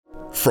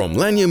From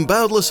Lanyon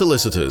Bowdler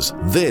Solicitors,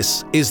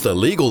 this is The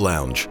Legal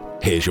Lounge.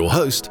 Here's your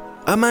host,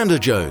 Amanda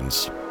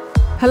Jones.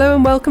 Hello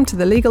and welcome to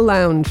The Legal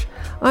Lounge.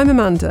 I'm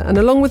Amanda, and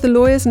along with the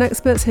lawyers and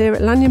experts here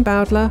at Lanyon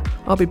Bowdler,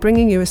 I'll be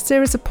bringing you a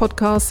series of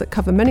podcasts that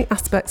cover many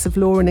aspects of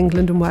law in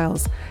England and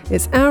Wales.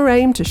 It's our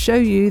aim to show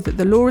you that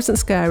the law isn't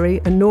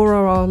scary, and nor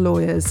are our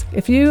lawyers.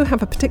 If you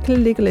have a particular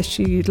legal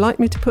issue you'd like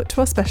me to put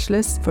to our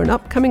specialists for an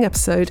upcoming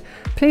episode,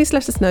 please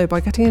let us know by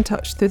getting in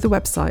touch through the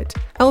website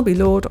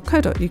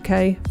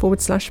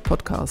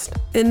lblaw.co.uk/podcast.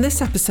 In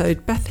this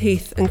episode, Beth,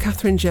 Heath and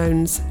Catherine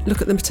Jones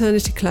look at the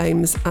maternity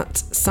claims at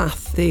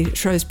SaTH, the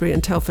Shrewsbury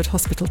and Telford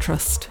Hospital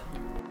Trust.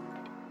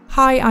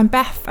 Hi, I'm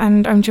Beth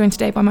and I'm joined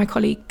today by my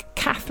colleague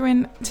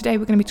Catherine. Today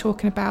we're going to be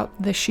talking about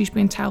the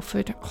Shrewsbury and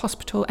Telford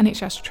Hospital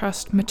NHS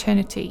Trust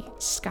maternity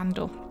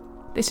scandal.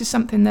 This is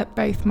something that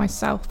both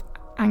myself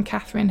and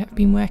Catherine have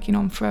been working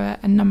on for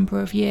a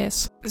number of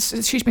years.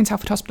 Shrewsbury and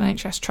Telford Hospital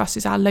NHS Trust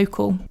is our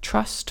local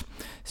trust,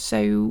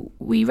 so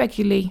we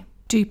regularly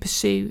do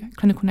pursue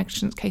clinical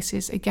negligence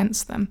cases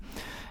against them.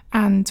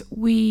 And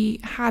we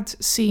had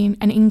seen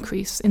an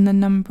increase in the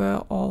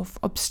number of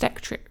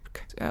obstetric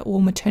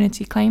or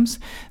maternity claims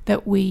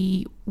that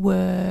we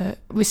were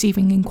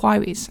receiving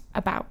inquiries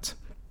about.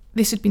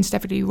 This had been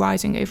steadily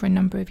rising over a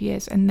number of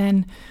years. And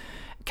then,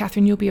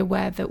 Catherine, you'll be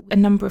aware that a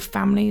number of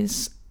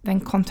families then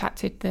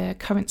contacted the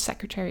current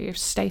Secretary of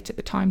State at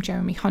the time,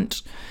 Jeremy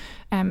Hunt.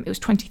 It was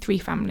 23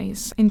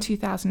 families in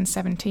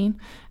 2017.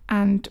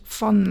 And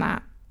from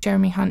that,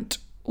 Jeremy Hunt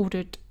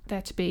ordered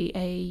there to be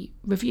a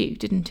review,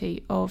 didn't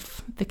he,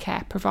 of the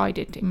care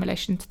provided in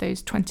relation to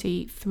those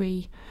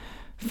 23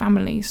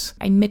 families.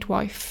 A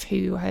midwife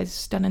who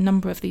has done a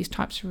number of these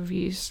types of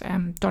reviews,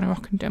 Donna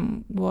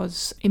Ockenden,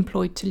 was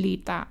employed to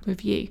lead that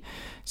review.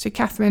 So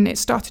Catherine, it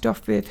started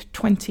off with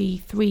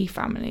 23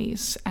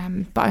 families,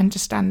 but I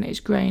understand it's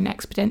grown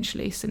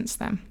exponentially since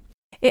then.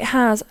 It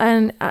has,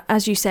 and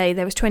as you say,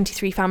 there was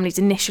 23 families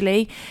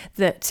initially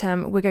that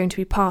were going to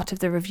be part of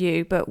the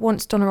review, but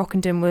once Donna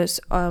Ockenden was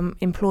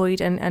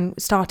employed and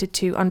started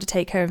to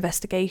undertake her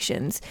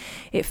investigations,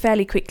 it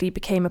fairly quickly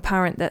became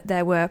apparent that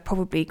there were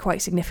probably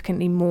quite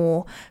significantly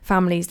more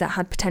families that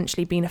had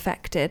potentially been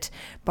affected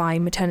by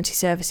maternity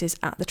services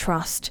at the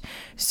Trust.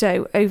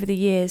 So over the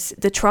years,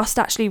 the Trust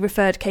actually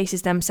referred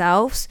cases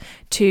themselves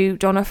to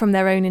Donna from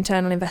their own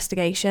internal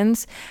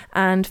investigations,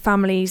 and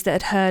families that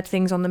had heard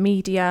things on the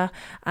media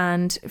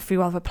and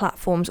through other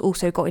platforms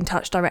also got in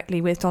touch directly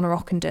with Donna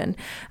Ockenden.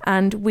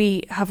 And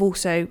we have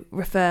also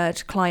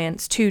referred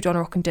clients to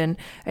Donna Ockenden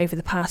over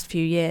the past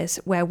few years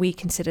where we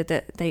considered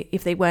that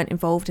if they weren't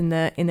involved in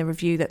the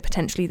review, that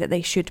potentially that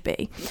they should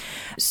be.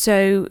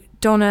 So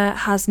Donna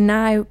has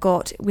now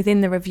got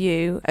within the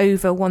review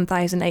over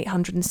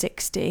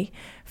 1,860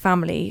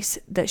 families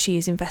that she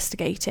is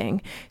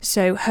investigating.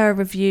 So her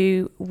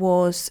review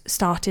was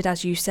started,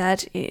 as you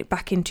said,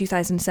 back in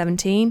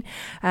 2017,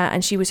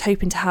 and she was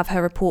hoping to have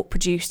her report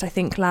produced, I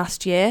think,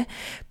 last year.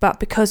 But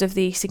because of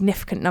the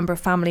significant number of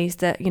families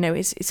that,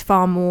 is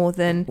far more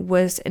than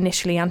was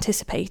initially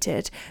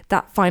anticipated,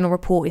 that final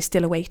report is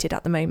still awaited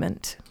at the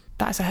moment.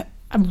 That's a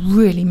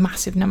really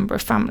massive number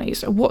of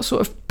families. What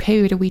sort of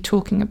period are we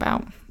talking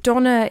about?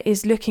 Donna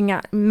is looking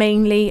at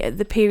mainly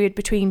the period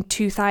between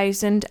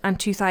 2000 and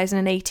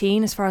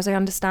 2018, as far as I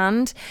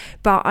understand.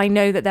 But I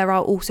know that there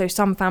are also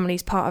some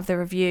families part of the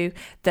review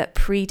that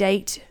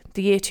predate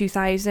the year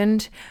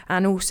 2000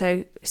 and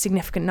also a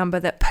significant number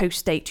that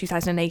post-date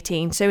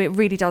 2018. So it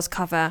really does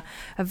cover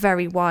a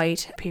very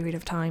wide period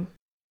of time.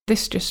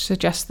 This just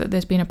suggests that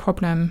there's been a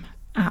problem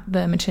at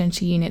the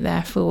maternity unit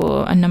there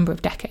for a number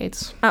of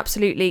decades.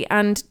 Absolutely.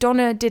 And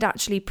Donna did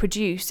actually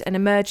produce an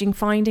emerging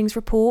findings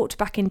report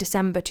back in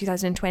December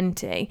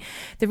 2020.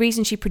 The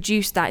reason she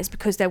produced that is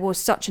because there was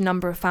such a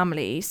number of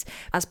families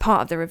as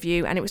part of the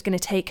review, and it was going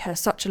to take her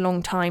such a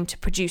long time to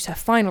produce her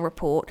final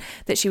report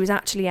that she was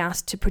actually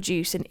asked to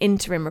produce an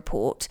interim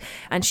report.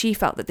 And she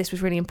felt that this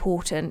was really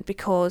important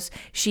because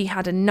she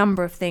had a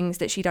number of things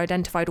that she'd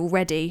identified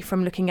already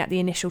from looking at the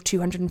initial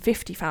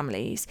 250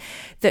 families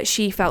that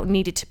she felt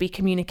needed to be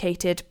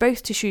communicated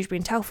both to Shrewsbury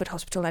and Telford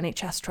Hospital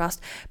NHS Trust,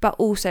 but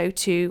also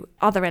to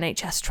other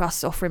NHS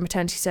trusts offering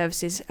maternity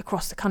services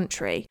across the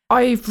country.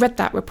 I've read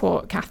that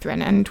report,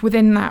 Catherine, and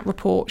within that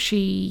report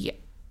she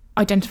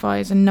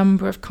identifies a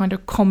number of kind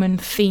of common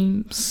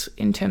themes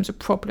in terms of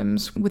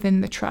problems within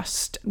the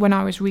trust. When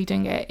I was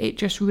reading it, it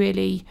just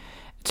really,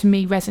 to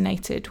me,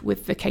 resonated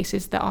with the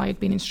cases that I had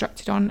been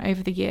instructed on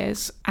over the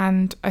years.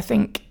 And I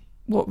think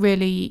what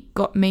really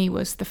got me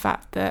was the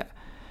fact that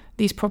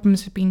these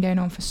problems have been going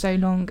on for so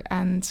long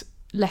and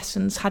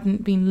lessons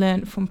hadn't been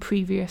learnt from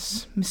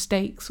previous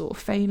mistakes or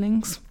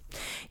failings.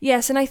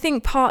 Yes, and I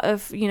think part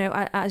of,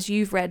 as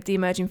you've read the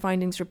emerging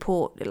findings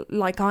report,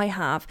 like I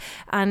have,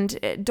 and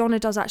Donna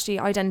does actually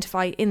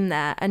identify in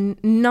there a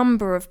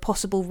number of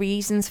possible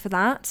reasons for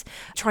that,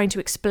 trying to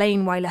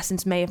explain why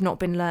lessons may have not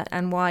been learnt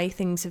and why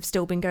things have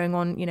still been going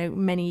on,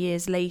 many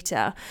years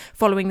later,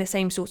 following the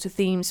same sorts of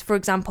themes. For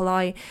example,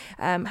 I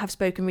have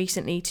spoken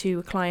recently to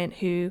a client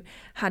who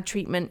had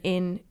treatment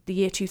in the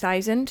year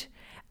 2000,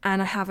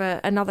 And I have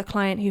another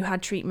client who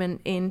had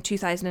treatment in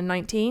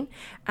 2019,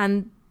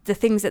 and the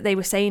things that they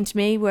were saying to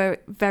me were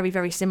very,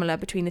 very similar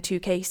between the two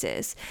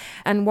cases.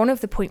 And one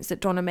of the points that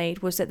Donna made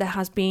was that there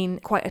has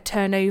been quite a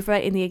turnover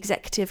in the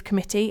executive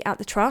committee at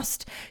the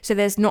trust. So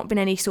there's not been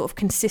any sort of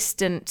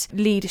consistent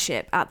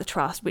leadership at the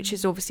trust, which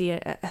is obviously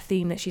a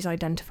theme that she's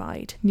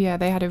identified. Yeah,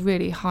 they had a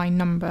really high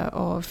number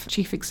of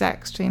chief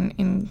execs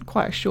in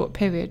quite a short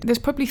period. There's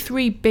probably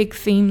 3 big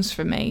themes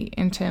for me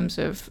in terms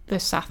of the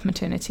SaTH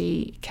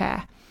maternity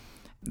care.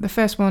 The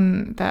first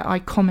one that I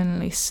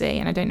commonly see,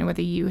 and I don't know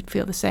whether you would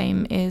feel the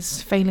same,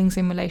 is failings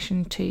in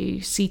relation to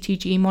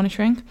CTG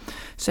monitoring.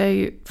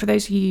 So for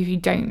those of you who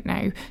don't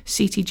know,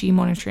 CTG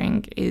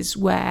monitoring is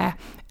where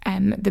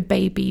the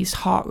baby's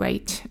heart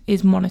rate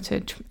is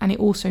monitored, and it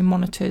also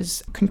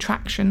monitors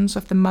contractions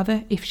of the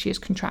mother if she is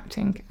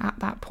contracting at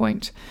that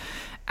point.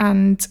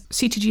 And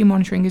CTG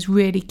monitoring is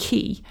really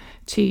key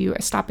to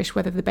establish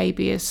whether the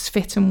baby is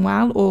fit and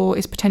well or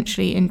is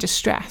potentially in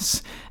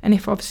distress. And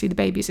if obviously the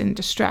baby is in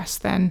distress,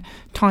 then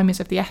time is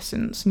of the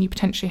essence, and you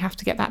potentially have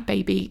to get that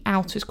baby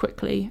out as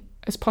quickly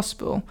as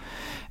possible.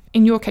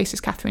 In your cases,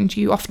 Catherine, do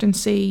you often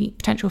see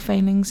potential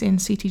failings in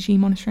CTG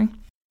monitoring?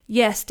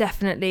 Yes,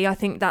 definitely. I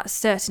think that's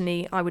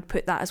certainly, I would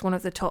put that as one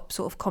of the top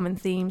sort of common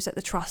themes at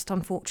the trust,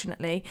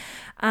 unfortunately.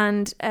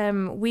 And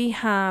we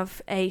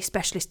have a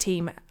specialist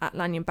team at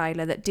Lanyon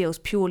Bowler that deals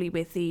purely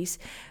with these,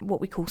 what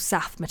we call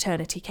SaTH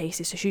maternity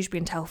cases, so Shrewsbury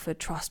and Telford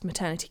Trust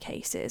maternity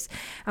cases.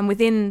 And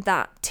within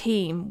that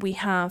team, we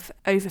have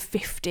over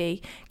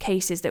 50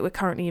 cases that we're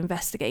currently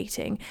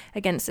investigating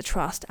against the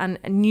trust, and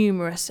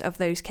numerous of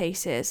those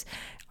cases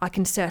I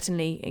can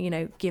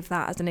certainly, give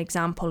that as an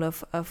example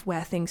of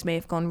where things may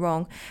have gone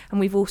wrong. And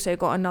we've also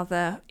got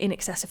another in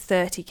excess of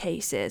 30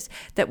 cases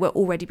that were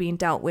already being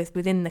dealt with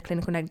within the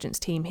clinical negligence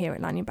team here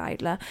at Lanyon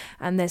Bowler.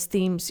 And there's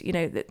themes,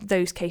 that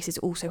those cases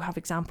also have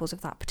examples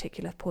of that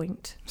particular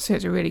point. So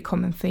it's a really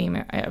common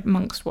theme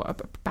amongst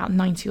about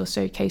 90 or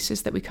so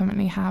cases that we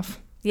currently have.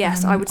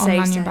 Yes, I would say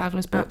on Lanyon so.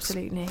 Bowler's books.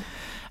 Absolutely.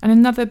 And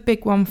another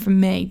big one for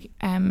me,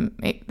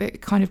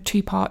 it kind of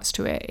 2 parts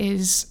to it,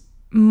 is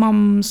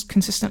mums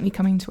consistently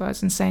coming to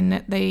us and saying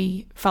that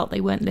they felt they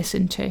weren't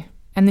listened to.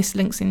 And this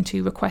links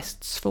into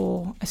requests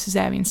for a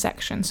caesarean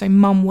section. So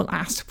mum will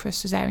ask for a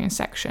caesarean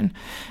section,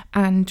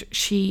 and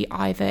she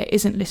either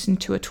isn't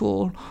listened to at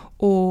all,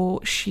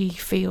 or she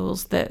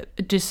feels that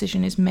a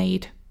decision is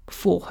made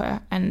for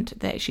her and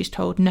that she's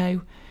told,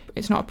 no,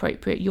 it's not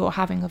appropriate, you're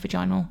having a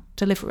vaginal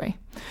delivery.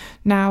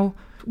 Now,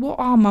 what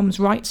are mum's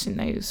rights in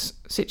those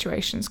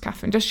situations,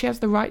 Catherine? Does she have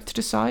the right to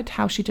decide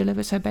how she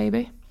delivers her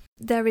baby?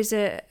 There is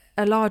a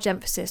large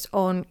emphasis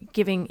on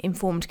giving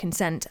informed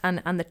consent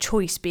and the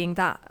choice being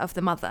that of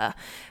the mother.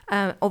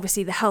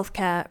 Obviously, the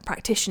healthcare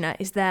practitioner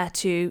is there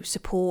to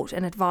support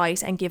and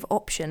advise and give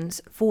options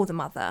for the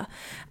mother.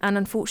 And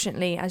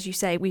unfortunately, as you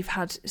say, we've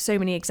had so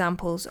many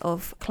examples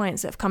of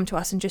clients that have come to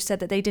us and just said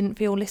that they didn't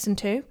feel listened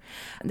to.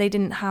 They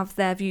didn't have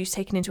their views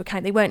taken into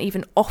account. They weren't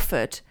even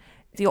offered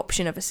the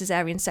option of a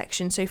caesarean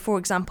section. So, for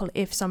example,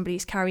 if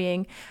somebody's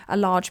carrying a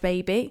large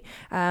baby,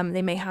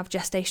 they may have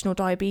gestational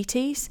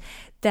diabetes,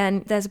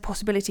 then there's a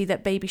possibility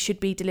that baby should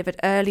be delivered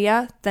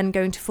earlier than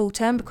going to full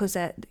term, because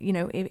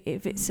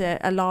if it's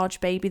a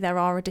large baby, there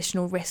are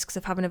additional risks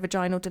of having a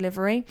vaginal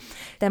delivery.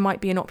 There might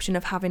be an option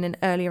of having an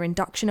earlier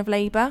induction of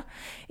labour.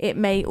 It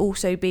may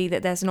also be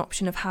that there's an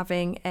option of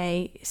having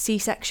a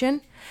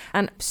C-section.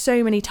 And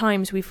so many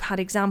times we've had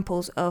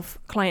examples of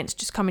clients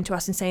just coming to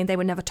us and saying they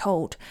were never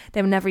told.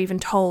 They were never even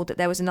told that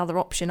there was another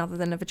option other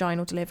than a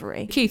vaginal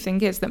delivery. The key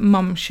thing is that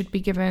mum should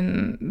be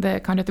given the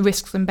kind of the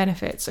risks and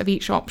benefits of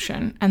each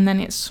option, and then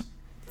it's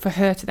for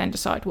her to then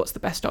decide what's the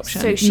best option,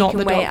 so she not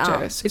can the weigh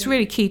doctors. It it's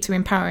really key to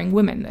empowering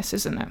women, this,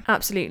 isn't it?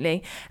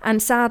 Absolutely.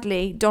 And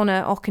sadly,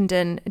 Donna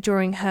Ockenden,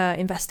 during her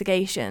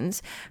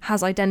investigations,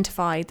 has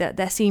identified that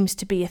there seems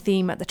to be a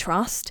theme at the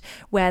trust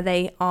where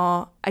they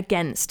are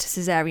against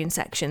caesarean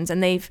sections,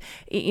 and they've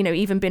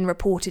even been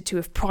reported to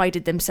have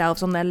prided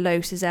themselves on their low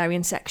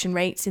caesarean section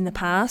rates in the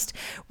past,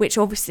 which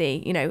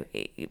obviously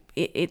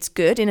it's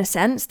good in a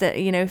sense that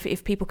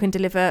if people can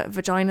deliver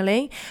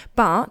vaginally,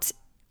 but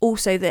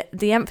also that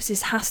the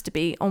emphasis has to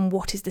be on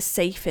what is the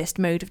safest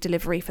mode of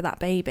delivery for that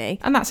baby.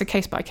 And that's a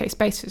case-by-case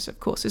basis, of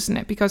course, isn't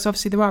it? Because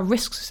obviously there are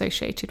risks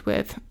associated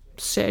with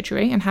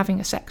surgery and having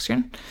a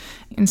section.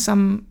 In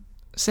some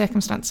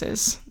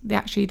circumstances,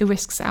 the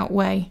risks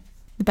outweigh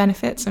the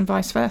benefits and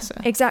vice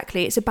versa.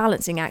 Exactly. It's a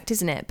balancing act,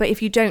 isn't it? But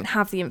if you don't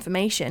have the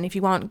information, if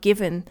you aren't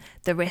given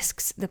the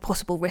risks, the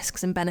possible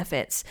risks and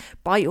benefits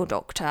by your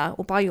doctor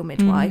or by your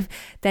midwife,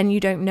 then you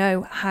don't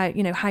know how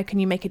can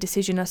you make a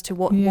decision as to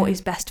what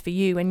is best for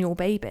you and your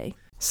baby.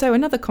 So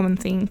another common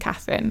theme,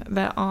 Catherine,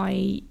 that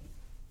I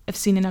have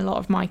seen in a lot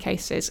of my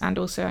cases, and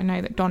also I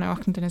know that Donna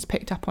Ockenden has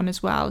picked up on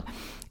as well,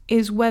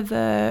 is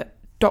whether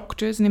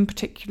doctors, and in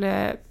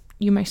particular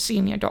your most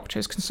senior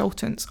doctors,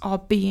 consultants, are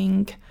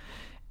being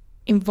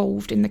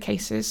involved in the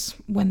cases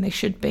when they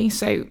should be.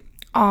 So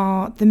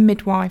are the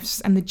midwives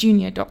and the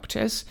junior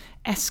doctors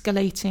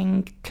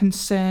escalating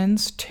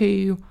concerns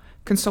to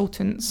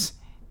consultants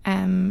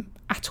and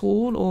at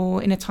all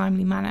or in a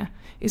timely manner.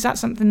 Is that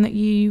something that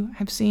you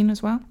have seen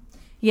as well?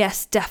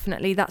 Yes,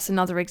 definitely. That's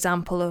another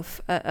example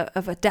of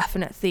a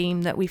definite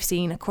theme that we've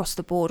seen across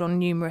the board on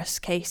numerous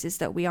cases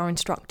that we are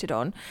instructed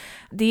on.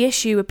 The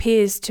issue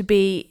appears to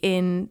be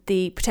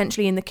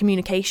potentially in the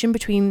communication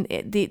between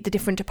the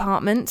different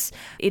departments.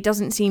 It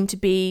doesn't seem to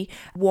be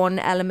one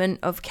element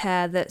of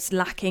care that's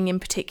lacking in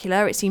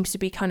particular. It seems to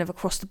be kind of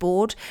across the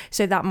board.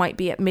 So that might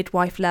be at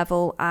midwife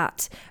level,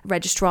 at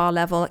registrar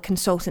level, at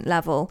consultant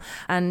level.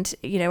 And,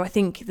 I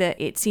think that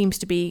it seems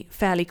to be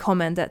fairly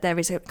common that there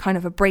is a kind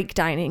of a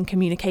breakdown in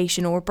communication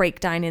or a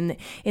breakdown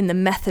in the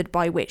method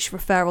by which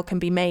referral can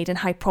be made and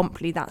how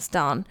promptly that's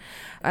done,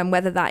 and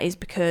whether that is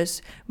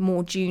because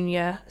more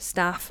junior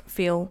staff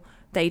feel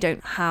they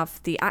don't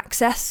have the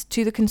access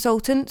to the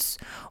consultants,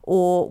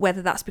 or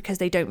whether that's because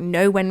they don't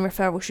know when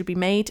referral should be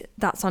made,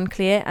 that's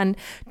unclear. And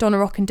Donna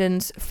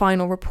Rockendon's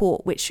final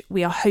report, which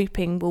we are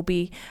hoping will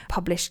be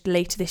published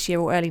later this year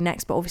or early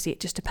next, but obviously it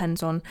just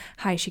depends on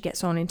how she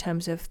gets on in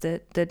terms of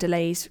the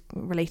delays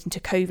relating to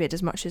COVID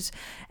as much as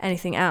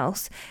anything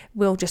else.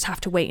 We'll just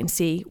have to wait and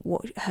see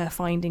what her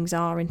findings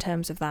are in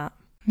terms of that.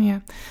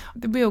 Yeah.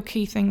 The real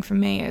key thing for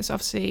me is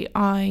obviously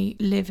I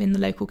live in the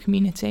local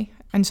community,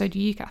 and so do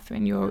you,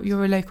 Catherine.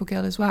 You're a local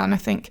girl as well. And I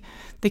think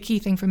the key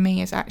thing for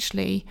me is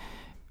actually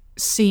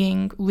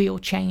seeing real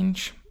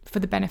change for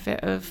the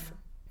benefit of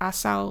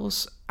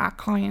ourselves, our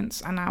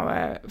clients, and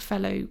our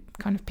fellow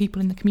kind of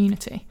people in the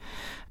community.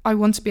 I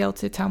want to be able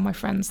to tell my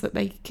friends that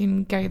they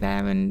can go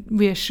there and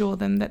reassure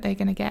them that they're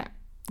going to get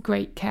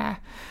great care.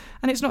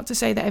 And it's not to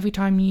say that every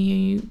time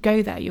you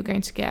go there you're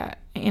going to get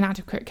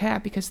inadequate care,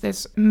 because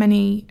there's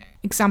many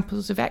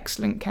examples of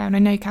excellent care. And I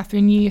know,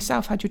 Catherine, you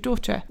yourself had your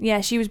daughter.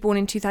 Yeah, she was born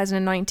in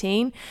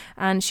 2019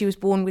 and she was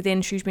born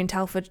within Shrewsbury and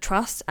Telford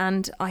Trust,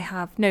 and I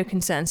have no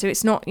concern. So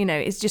it's not,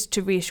 it's just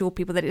to reassure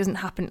people that it doesn't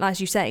happen,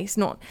 as you say, it's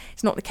not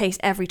the case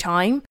every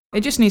time.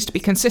 It just needs to be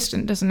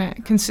consistent, doesn't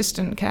it?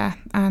 Consistent care.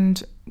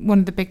 And one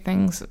of the big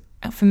things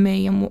for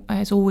me, and what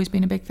has always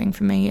been a big thing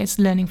for me, is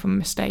learning from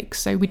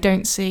mistakes, so we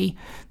don't see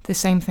the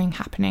same thing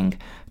happening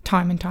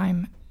time and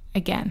time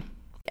again.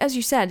 As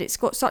you said, it's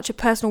got such a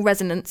personal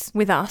resonance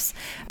with us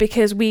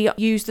because we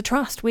use the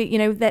trust.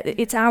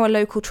 It's our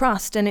local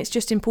trust, and it's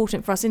just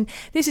important for us. And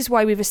this is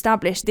why we've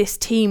established this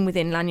team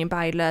within Lanyon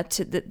Bowdler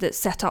that's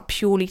set up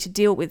purely to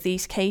deal with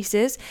these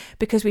cases,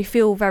 because we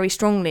feel very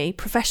strongly,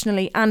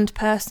 professionally and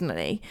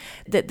personally,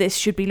 that this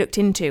should be looked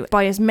into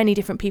by as many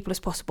different people as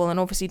possible. And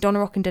obviously Donna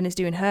Rockendon is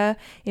doing her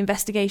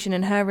investigation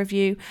and her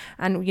review,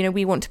 and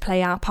we want to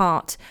play our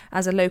part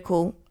as a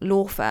local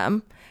law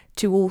firm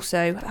to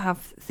also have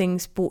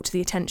things brought to the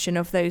attention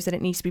of those that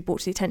it needs to be brought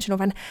to the attention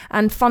of,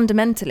 and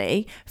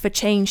fundamentally for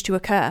change to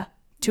occur,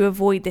 to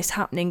avoid this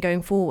happening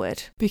going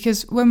forward.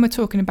 Because when we're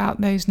talking about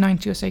those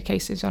 90 or so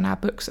cases on our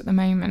books at the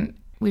moment,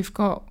 we've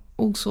got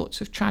all sorts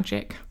of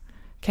tragic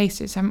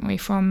cases, haven't we?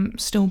 From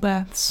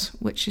stillbirths,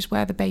 which is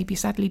where the baby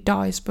sadly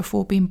dies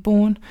before being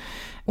born,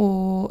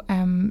 or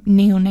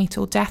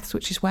neonatal deaths,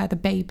 which is where the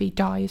baby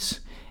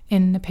dies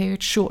in the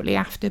period shortly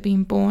after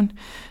being born.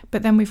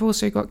 But then we've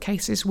also got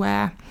cases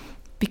where,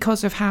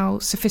 because of how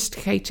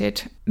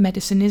sophisticated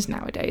medicine is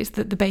nowadays,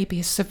 that the baby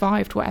has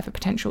survived whatever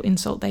potential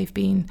insult they've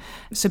been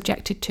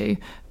subjected to,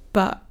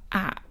 but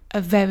at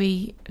a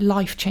very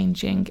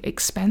life-changing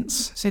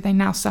expense. So they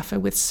now suffer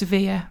with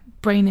severe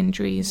brain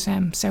injuries,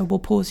 cerebral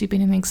palsy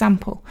being an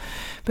example.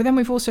 But then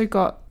we've also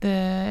got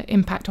the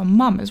impact on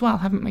mum as well,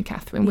 haven't we,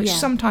 Catherine? Which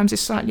sometimes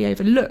is slightly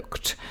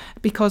overlooked,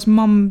 because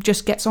mum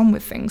just gets on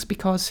with things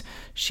because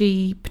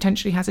she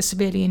potentially has a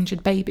severely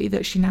injured baby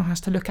that she now has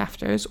to look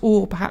after,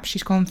 or perhaps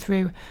she's gone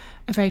through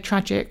a very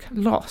tragic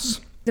loss.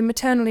 The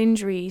maternal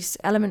injuries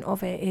element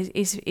of it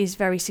is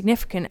very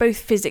significant, both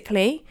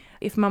physically.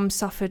 If mum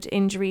suffered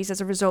injuries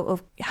as a result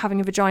of having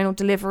a vaginal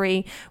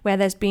delivery where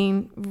there's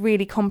been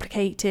really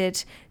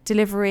complicated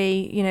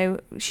delivery,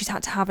 she's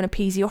had to have an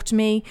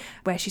episiotomy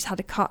where she's had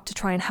a cut to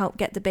try and help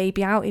get the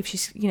baby out.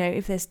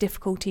 If there's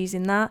difficulties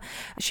in that,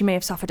 she may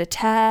have suffered a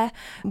tear,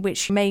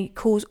 which may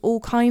cause all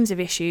kinds of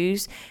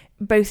issues,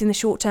 both in the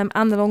short term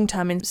and the long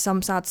term in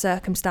some sad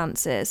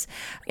circumstances.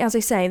 As I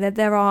say,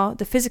 there are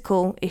the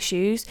physical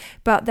issues,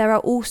 but there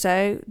are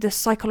also the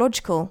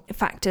psychological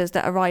factors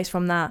that arise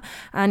from that.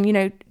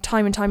 And,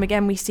 time and time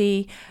again, we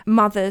see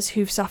mothers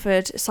who've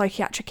suffered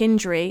psychiatric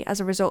injury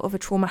as a result of a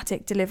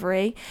traumatic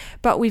delivery.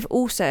 But we've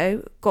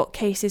also got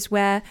cases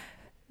where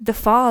the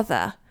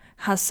father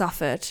has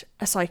suffered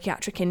a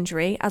psychiatric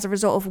injury as a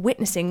result of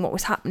witnessing what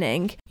was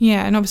happening.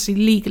 Yeah, and obviously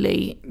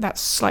legally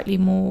that's slightly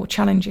more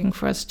challenging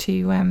for us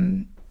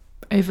to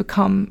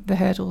overcome the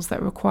hurdles that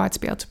are required to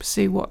be able to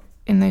pursue what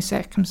in those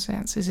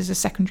circumstances is a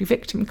secondary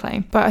victim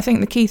claim. But I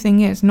think the key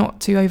thing is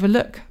not to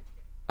overlook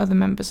other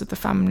members of the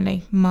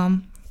family,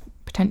 mum,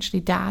 potentially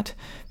dad,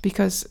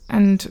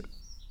 and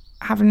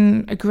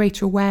having a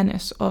greater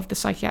awareness of the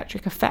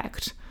psychiatric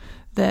effect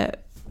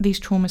that these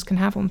traumas can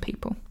have on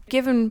people.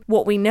 Given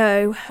what we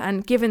know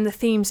and given the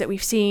themes that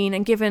we've seen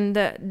and given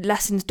that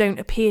lessons don't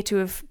appear to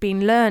have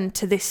been learned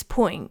to this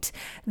point,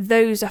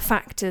 those are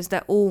factors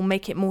that all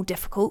make it more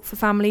difficult for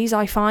families,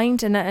 I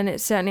find. And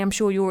it's certainly, I'm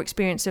sure your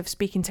experience of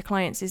speaking to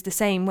clients is the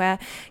same, where,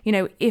 you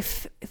know,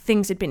 if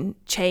things had been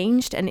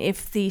changed and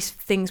if these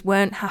things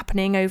weren't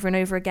happening over and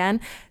over again,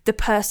 the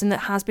person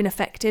that has been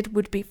affected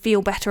would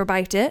feel better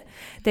about it.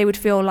 They would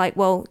feel like,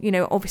 well, you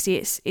know,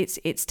 obviously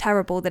it's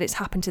terrible that it's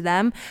happened to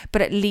them,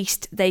 but at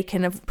least they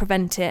can have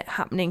prevent it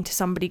happening to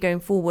somebody going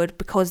forward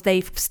because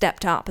they've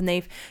stepped up and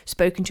they've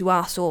spoken to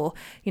us, or,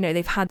 you know,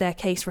 they've had their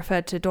case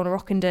referred to Donna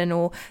Rockenden,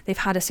 or they've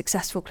had a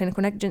successful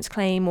clinical negligence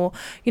claim, or,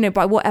 you know,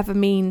 by whatever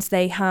means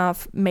they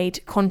have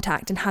made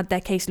contact and had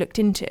their case looked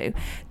into.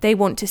 They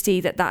want to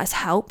see that has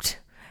helped,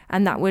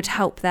 and that would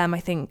help them, I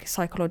think,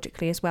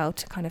 psychologically as well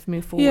to kind of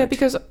move forward. Yeah,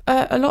 because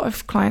a lot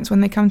of clients, when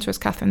they come to us,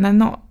 Catherine, they're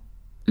not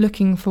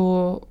looking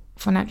for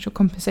financial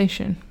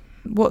compensation.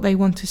 What they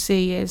want to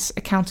see is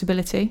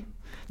accountability.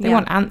 They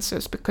want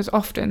answers, because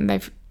often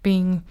they've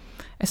been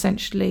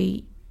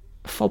essentially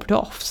fobbed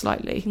off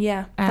slightly.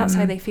 Yeah, that's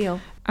how they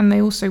feel. And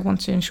they also want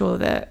to ensure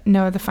that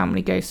no other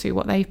family goes through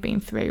what they've been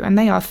through. And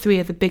they are three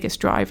of the biggest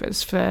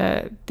drivers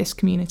for this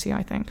community,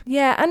 I think.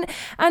 Yeah,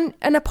 and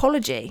an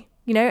apology.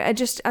 You know,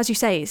 just as you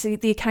say, it's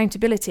the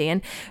accountability.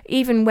 And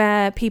even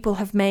where people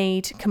have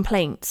made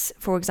complaints,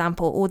 for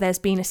example, or there's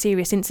been a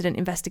serious incident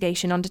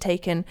investigation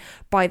undertaken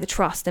by the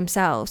trust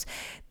themselves,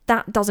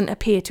 that doesn't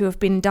appear to have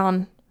been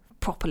done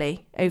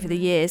properly over the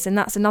years. And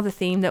that's another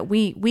theme that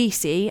we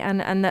see,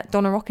 and that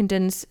Donna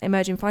Rockenden's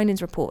emerging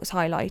findings report has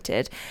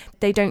highlighted.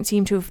 They don't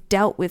seem to have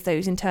dealt with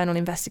those internal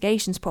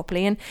investigations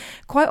properly. And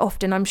quite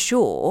often, I'm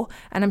sure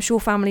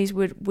families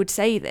would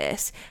say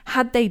this,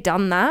 had they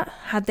done that,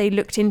 had they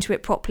looked into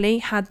it properly,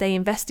 had they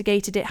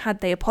investigated it, had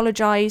they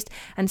apologised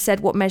and said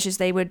what measures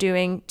they were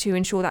doing to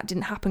ensure that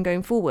didn't happen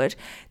going forward,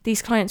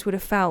 these clients would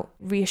have felt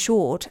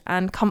reassured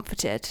and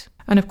comforted.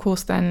 And of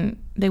course, then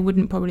they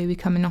wouldn't probably be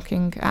coming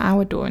knocking at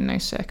our door in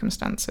those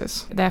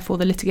circumstances. Therefore,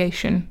 the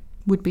litigation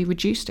would be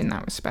reduced in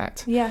that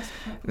respect. Yes.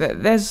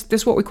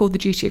 There's what we call the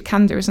duty of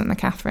candour, isn't there,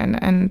 Catherine?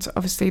 And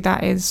obviously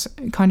that is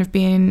kind of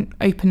being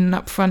open and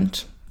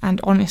upfront and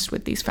honest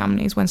with these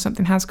families when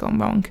something has gone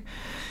wrong.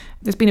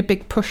 There's been a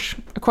big push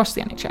across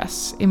the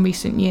NHS in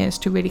recent years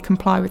to really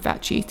comply with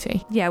that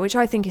duty. Yeah, which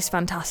I think is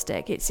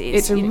fantastic. It's a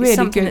really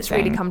something good that's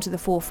thing. Really come to the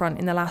forefront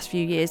in the last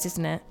few years,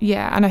 isn't it?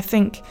 Yeah, and I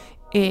think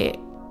it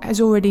has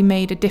already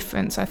made a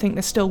difference. I think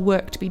there's still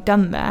work to be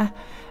done there,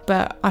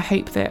 but I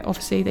hope that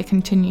obviously they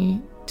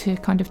continue to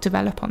kind of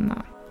develop on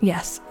that.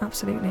 Yes,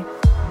 absolutely.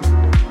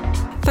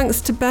 Thanks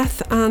to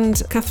Beth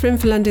and Catherine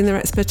for lending their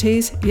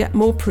expertise. Yet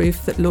more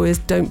proof that lawyers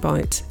don't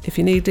bite. If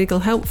you need legal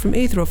help from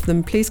either of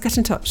them, please get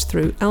in touch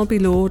through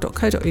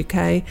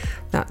lblaw.co.uk.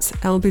 That's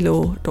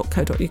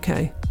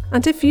lblaw.co.uk.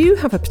 And if you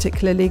have a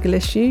particular legal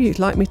issue you'd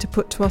like me to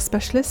put to our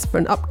specialists for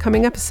an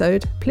upcoming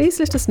episode,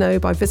 please let us know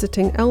by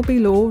visiting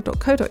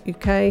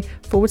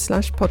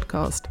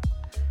lblaw.co.uk/podcast.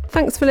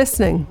 Thanks for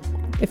listening.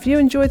 If you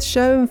enjoyed the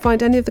show and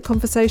find any of the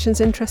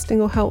conversations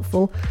interesting or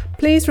helpful,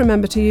 please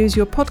remember to use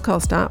your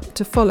podcast app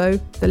to follow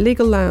The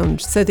Legal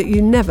Lounge so that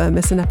you never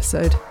miss an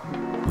episode.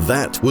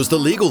 That was The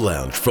Legal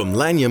Lounge from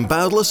Lanyon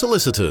Bowdler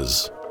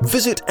Solicitors.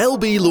 Visit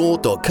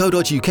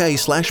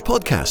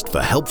lblaw.co.uk/podcast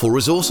for helpful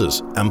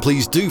resources, and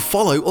please do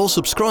follow or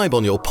subscribe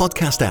on your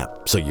podcast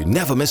app so you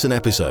never miss an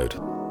episode.